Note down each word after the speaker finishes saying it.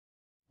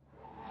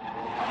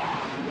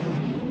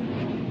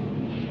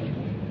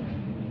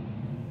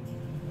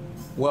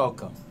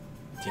Welcome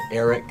to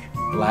Eric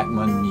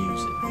Blackmon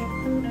Music.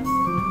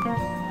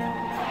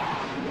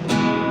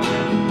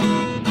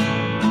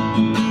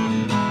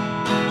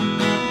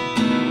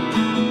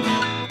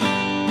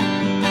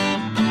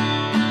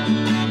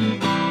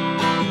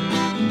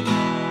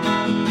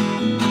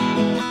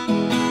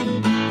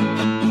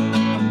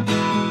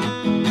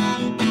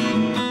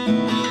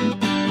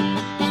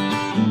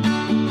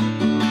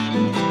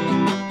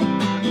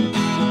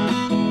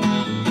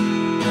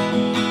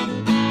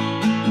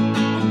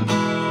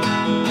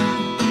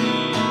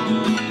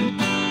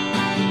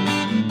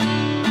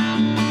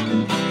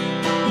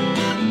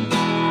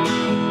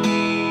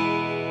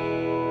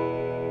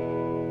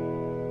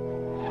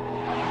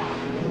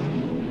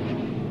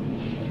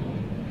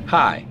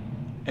 Hi,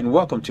 and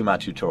welcome to my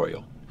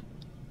tutorial.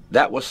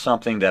 That was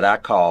something that I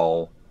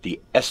call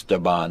the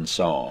Esteban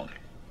song.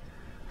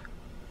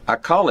 I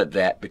call it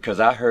that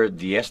because I heard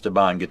the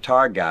Esteban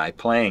guitar guy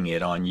playing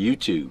it on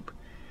YouTube.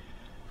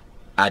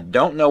 I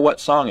don't know what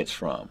song it's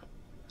from,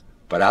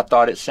 but I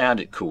thought it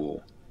sounded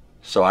cool,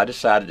 so I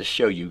decided to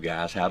show you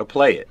guys how to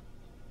play it.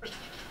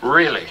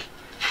 Really?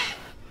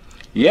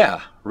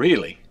 Yeah,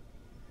 really.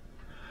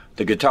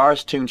 The guitar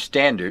is tuned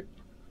standard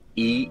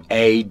E,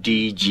 A,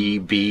 D, G,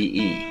 B,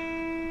 E.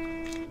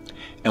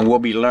 And we'll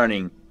be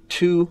learning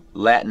two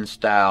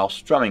Latin-style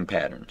strumming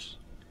patterns.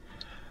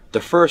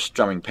 The first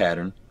strumming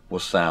pattern will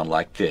sound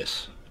like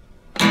this.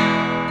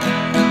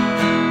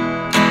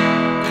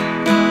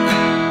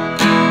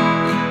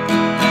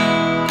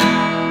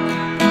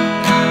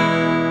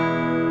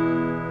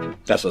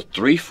 That's a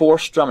 3/4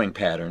 strumming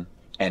pattern,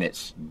 and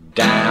it's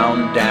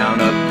down,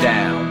 down, up,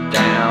 down,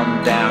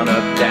 down, down,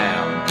 up,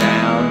 down,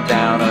 down,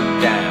 down,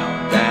 up,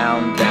 down,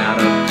 down, down,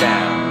 up,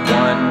 down.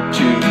 1,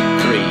 2,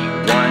 3.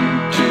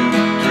 1, 2,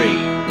 3.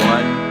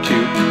 1,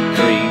 2,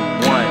 3.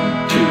 1,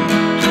 2,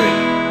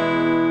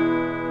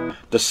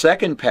 3. The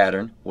second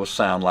pattern will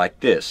sound like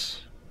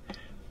this.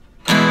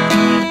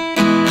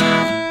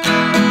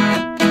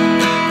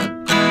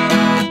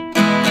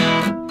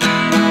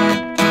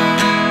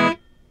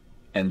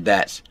 And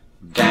that's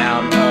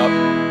down, up,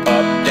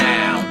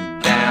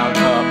 down, down,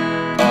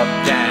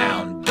 up,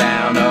 down,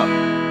 down, up,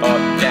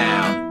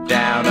 down,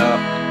 down,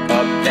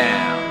 up,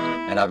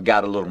 down. And I've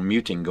got a little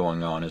muting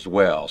going on as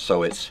well,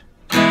 so it's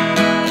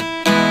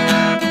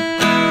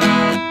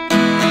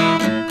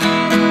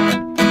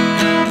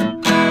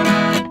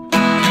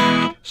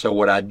so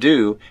what I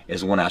do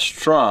is when I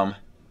strum,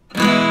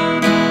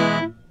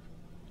 I'm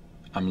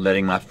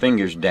letting my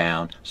fingers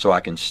down so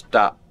I can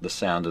stop the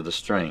sound of the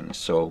strings.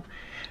 So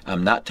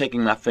I'm not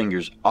taking my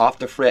fingers off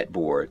the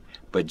fretboard,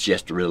 but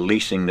just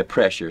releasing the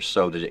pressure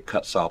so that it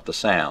cuts off the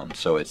sound.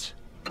 So it's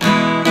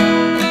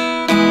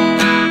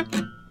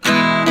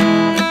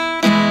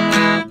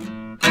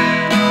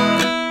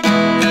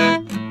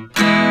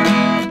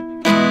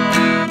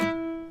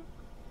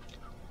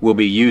we'll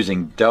be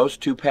using those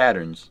two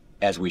patterns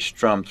as we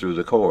strum through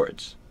the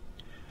chords.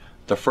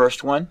 The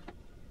first one,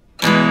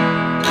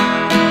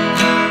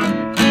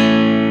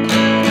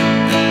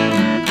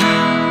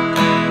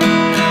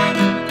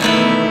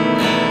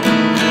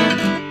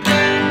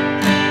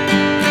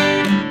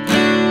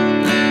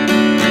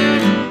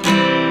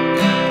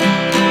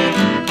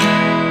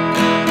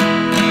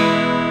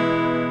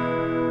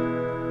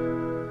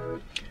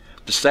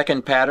 the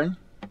second pattern,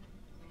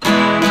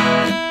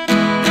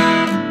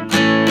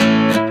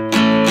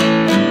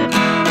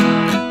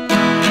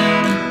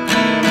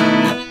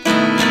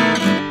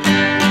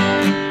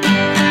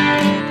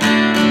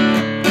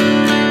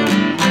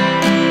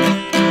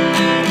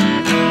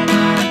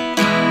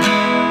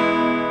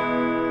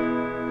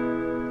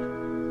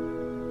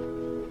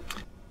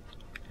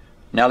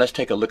 now let's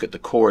take a look at the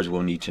chords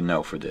we'll need to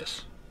know for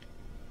this.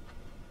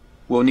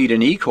 We'll need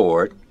an E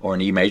chord or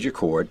an E major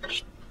chord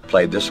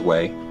played this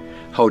way,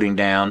 holding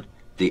down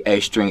the A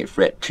string at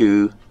fret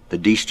 2, the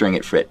D string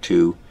at fret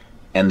 2,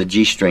 and the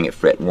G string at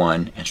fret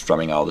 1, and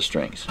strumming all the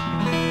strings.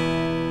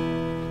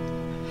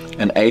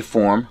 An A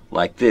form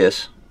like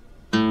this,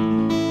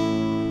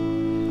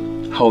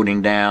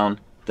 holding down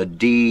the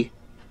D,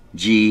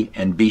 G,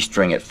 and B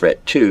string at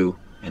fret 2,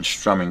 and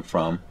strumming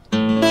from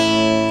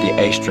the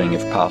A string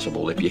if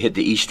possible. If you hit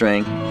the E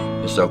string,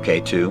 it's okay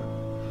too.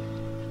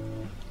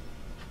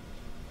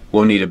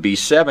 We'll need a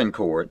B7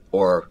 chord,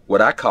 or what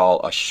I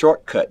call a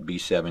shortcut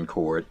B7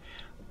 chord.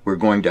 We're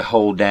going to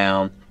hold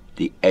down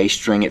the A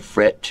string at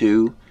fret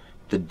 2,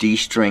 the D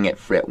string at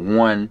fret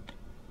 1,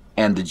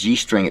 and the G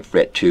string at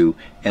fret 2,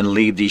 and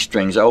leave these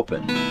strings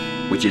open,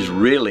 which is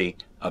really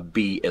a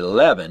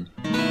B11,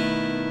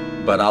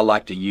 but I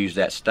like to use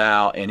that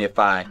style, and if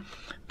I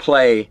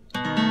play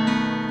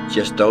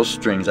just those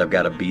strings, I've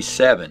got a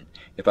B7.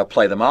 If I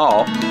play them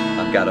all,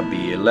 I've got a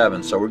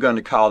B11, so we're going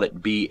to call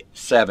it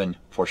B7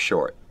 for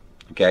short.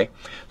 Okay,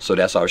 so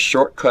that's our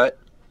shortcut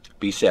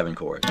B7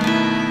 chord,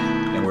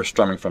 and we're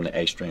strumming from the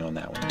A string on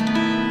that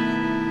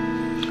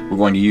one. We're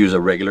going to use a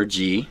regular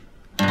G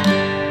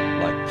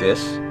like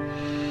this.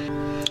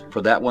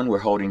 For that one, we're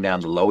holding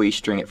down the low E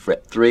string at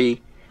fret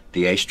 3,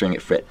 the A string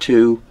at fret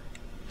 2,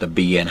 the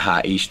B and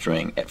high E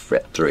string at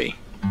fret 3.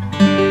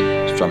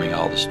 strumming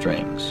all the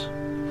strings.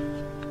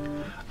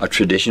 A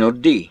traditional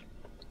D.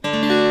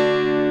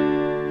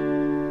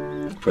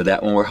 For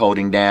that one we're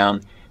holding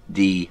down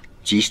the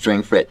G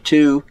string fret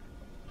 2,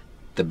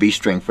 the B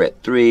string fret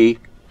 3,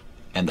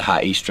 and the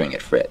high E string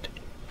at fret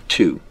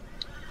 2.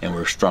 And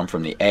we're strummed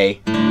from the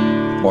A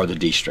or the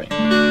D string,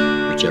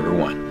 whichever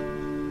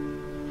one.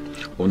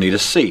 We'll need a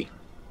C.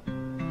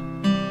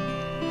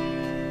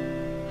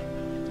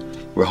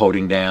 We're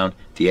holding down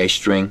the A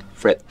string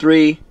fret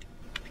 3,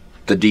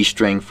 the D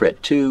string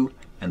fret 2,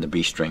 and the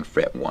B string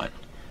fret 1.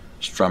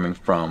 Strumming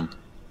from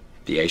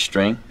the A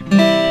string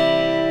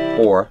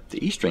or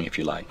the E string if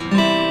you like.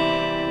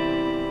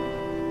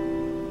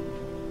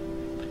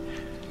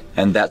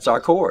 And that's our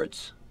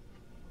chords.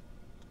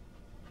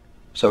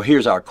 So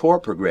here's our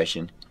chord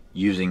progression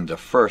using the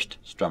first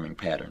strumming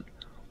pattern,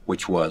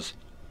 which was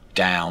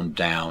down,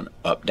 down,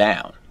 up,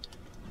 down.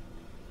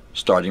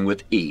 Starting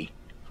with E.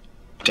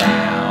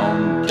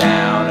 Down,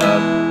 down,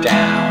 up,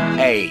 down.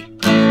 A.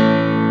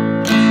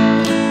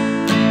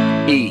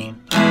 E.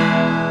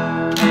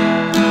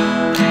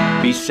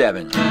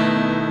 B7.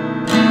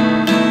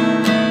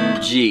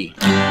 G.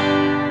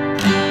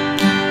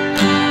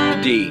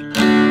 D.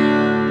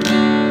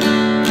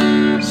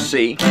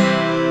 C.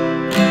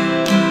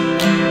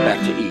 Back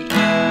to E.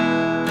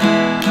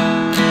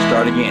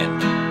 Start again.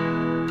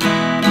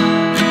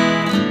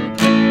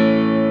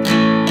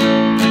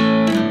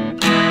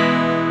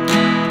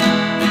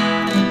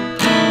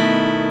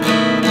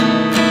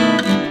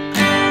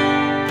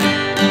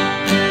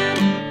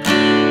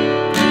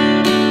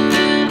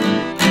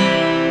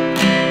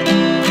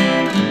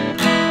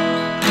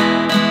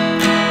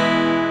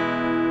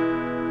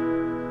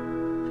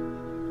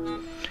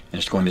 And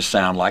it's going to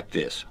sound like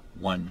this.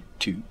 1,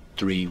 2,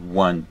 3,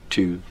 1,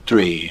 2,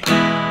 3.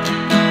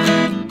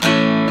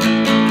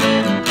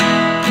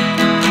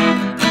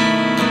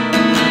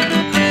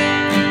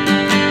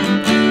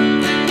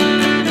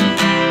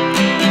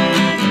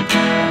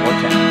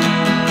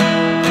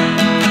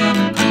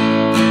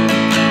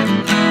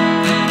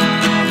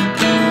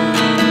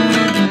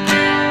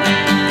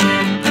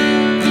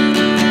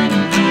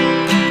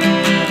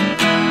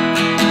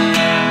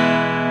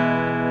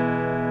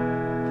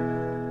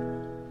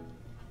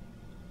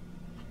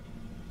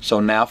 So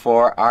now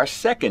for our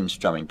second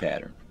strumming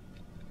pattern,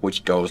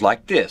 which goes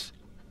like this.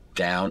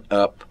 Down,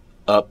 up,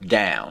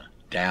 down,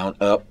 down,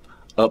 up,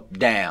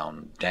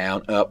 down,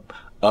 down, up,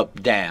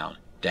 down,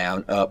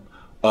 down,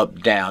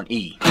 up, down,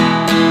 E.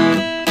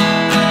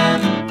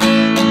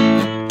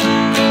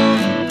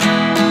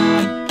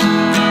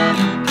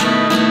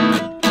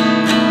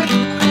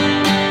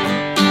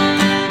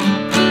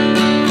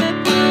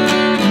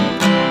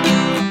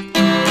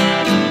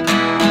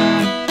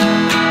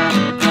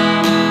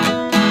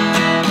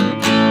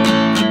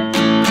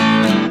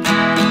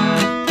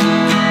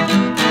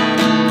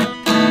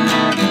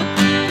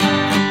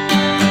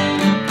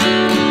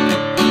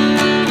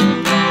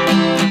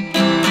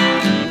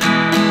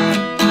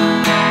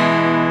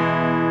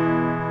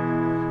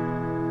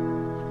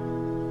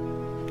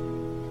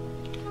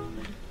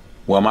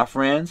 Well, my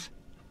friends,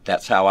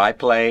 that's how I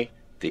play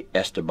the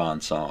Esteban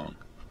song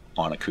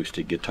on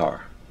acoustic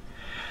guitar.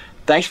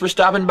 Thanks for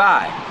stopping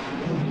by,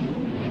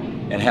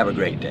 and have a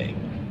great day.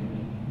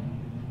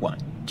 1,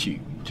 2,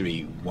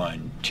 3,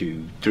 1,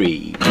 2,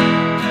 3.